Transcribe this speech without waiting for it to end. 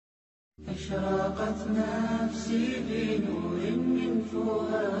أشرقت نفسي بنور من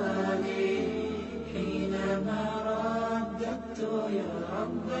فؤادي حينما رددت يا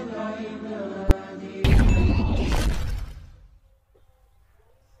رب العباد.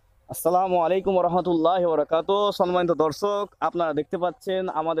 আসসালামু আলাইকুম রহমতুল্লাহি ওয়া বারাকাতুহু। সম্মানিত দর্শক, আপনারা দেখতে পাচ্ছেন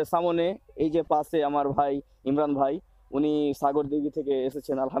আমাদের সামনে এই যে পাশে আমার ভাই ইমরান ভাই, উনি সাগরদিঘি থেকে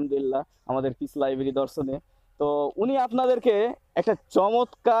এসেছেন আলহামদুলিল্লাহ আমাদের পিস লাইব্রেরি দর্শনে। তো উনি আপনাদেরকে একটা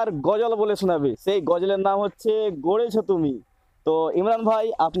চমৎকার গজল বলে শোনাবে। সেই গজলের নাম হচ্ছে গড়েছো তুমি। তো ইমরান ভাই,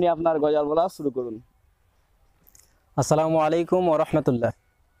 আপনি আপনার গজল বলা শুরু করুন। আসসালামু আলাইকুম ওয়া রাহমাতুল্লাহ।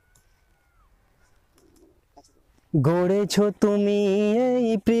 গড়েছো তুমি এই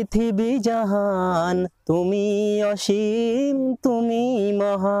পৃথিবী জাহান, তুমি অসীম তুমি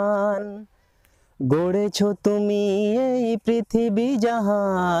মহান। গড়েছো তুমি এই পৃথিবী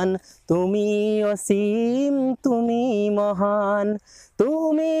জাহান, তুমি অসীম তুমি মহান।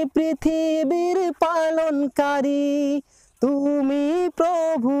 তুমি পৃথিবীর পালনকারী, তুমি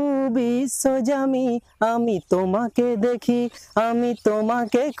প্রভু বিশ্বজামি। আমি তোমাকে দেখি, আমি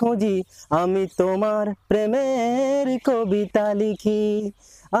তোমাকে খুঁজি, আমি তোমার প্রেমের কবিতা লিখি।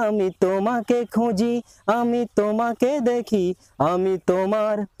 আমি তোমাকে খুঁজি, আমি তোমাকে দেখি, আমি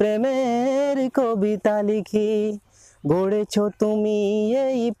তোমার প্রেমের কবিতা লিখি। গড়েছো তুমি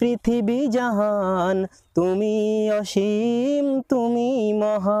এই পৃথিবী জাহান, তুমি অসীম তুমি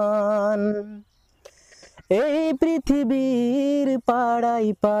মহান। এই পৃথিবীর পাড়াই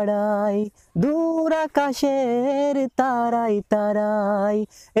পাড়াই, দূর আকাশের তারাই তারাই।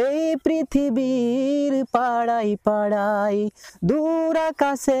 এই পৃথিবীর পাড়াই পাড়াই, দূর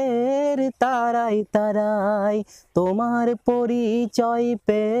আকাশের তারাই তারাই। তোমার পরিচয়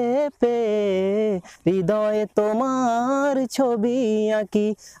পেয়ে পেয়ে হৃদয়ে তোমার ছবি আঁকি।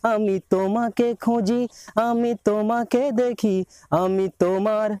 আমি তোমাকে খুঁজি, আমি তোমাকে দেখি, আমি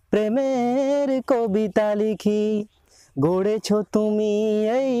তোমার প্রেমের কবিতা লিখি। গড়েছো তুমি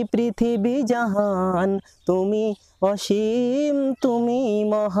এই পৃথিবী জাহান, তুমি অসীম তুমি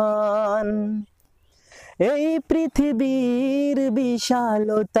মহান। এই পৃথিবীর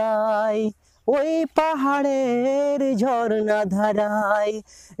বিশালতায়, ওই পাহাড়ের ঝর্ণা ধারায়।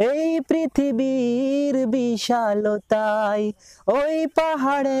 এই পৃথিবীর বিশালতায়, ওই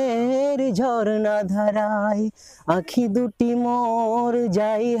পাহাড়ের ঝর্ণা ধারায়। আখি দুটি মোর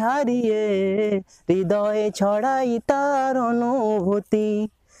যাই হারিয়ে, হৃদয়ে ছড়াই তার অনুভূতি।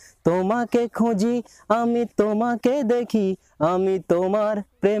 তোমাকে খুঁজি, আমি তোমাকে দেখি, আমি তোমার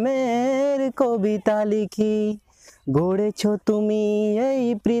প্রেমের কবিতা লিখি। গড়েছো তুমি এই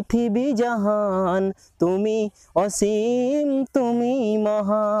পৃথিবী জাহান, তুমি অসীম তুমি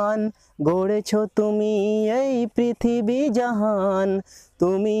মহান। গড়েছো তুমি এই পৃথিবী জাহান,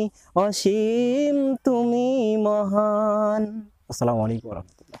 তুমি অসীম তুমি মহান। আসসালামু আলাইকুম ওয়া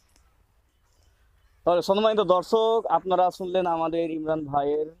রাহমাতুল্লাহ। তাহলে সম্মানিত দর্শক, আপনারা শুনলেন আমাদের ইমরান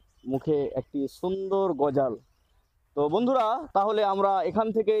ভাইয়ের মুখে একটি সুন্দর গজল। তো বন্ধুরা, তাহলে আমরা এখান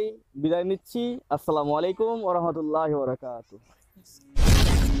থেকেই বিদায় নিচ্ছি। আসসালামু আলাইকুম ওয়া রাহমাতুল্লাহি ওয়া বারাকাতুহু।